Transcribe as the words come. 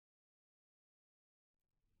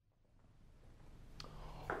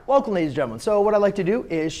Welcome, ladies and gentlemen. So what I'd like to do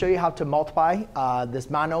is show you how to multiply this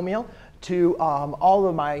monomial to all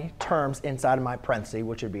of my terms inside of my parenthesis,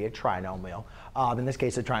 which would be a trinomial. In this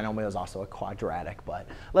case, a trinomial is also a quadratic. But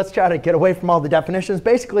let's try to get away from all the definitions.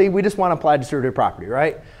 Basically, we just want to apply distributive property,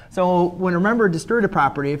 right? So when remember distributive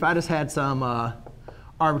property, if I just had some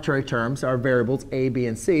arbitrary terms, our variables a, b,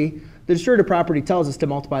 and c, the distributive property tells us to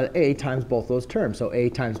multiply the a times both those terms. So a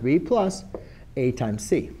times b plus a times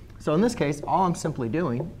c. So in this case, all I'm simply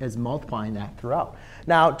doing is multiplying that throughout.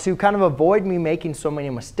 Now, to kind of avoid me making so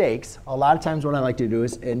many mistakes, a lot of times what I like to do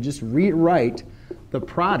is just rewrite the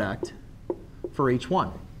product for each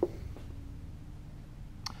one.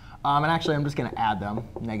 And actually, I'm just going to add them,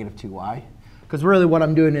 negative 2y. Because really what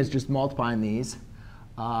I'm doing is just multiplying these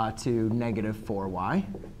to negative 4y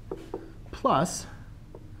plus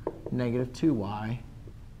negative 2y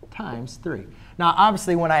times 3. Now,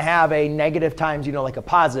 obviously, when I have a negative times, like a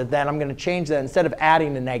positive, then I'm going to change that. Instead of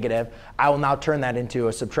adding a negative, I will now turn that into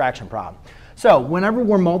a subtraction problem. So whenever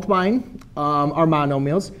we're multiplying our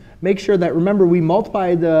monomials, make sure that, remember, we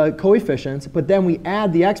multiply the coefficients, but then we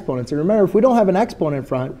add the exponents. And remember, if we don't have an exponent in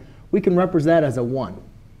front, we can represent that as a 1.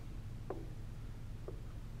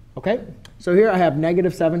 OK? So here I have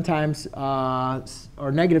negative 7 times,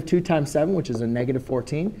 or negative 2 times 7, which is a negative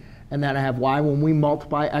 14. And then I have y. When we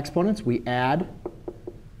multiply exponents, we add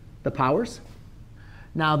the powers.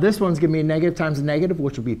 Now, this one's giving me a negative times a negative,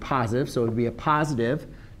 which would be positive. So it would be a positive.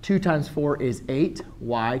 2 times 4 is 8,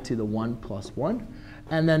 y to the 1 plus 1.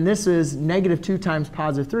 And then this is negative 2 times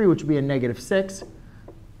positive 3, which would be a negative 6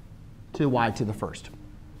 to y to the first.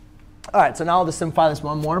 All right, so now I'll just simplify this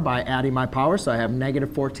one more by adding my power. So I have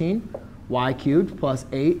negative 14 y cubed plus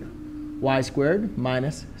 8 y squared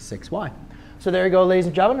minus 6y. So there you go, ladies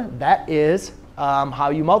and gentlemen. That is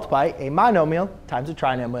how you multiply a monomial times a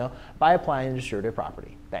trinomial by applying the distributive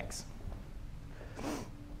property. Thanks.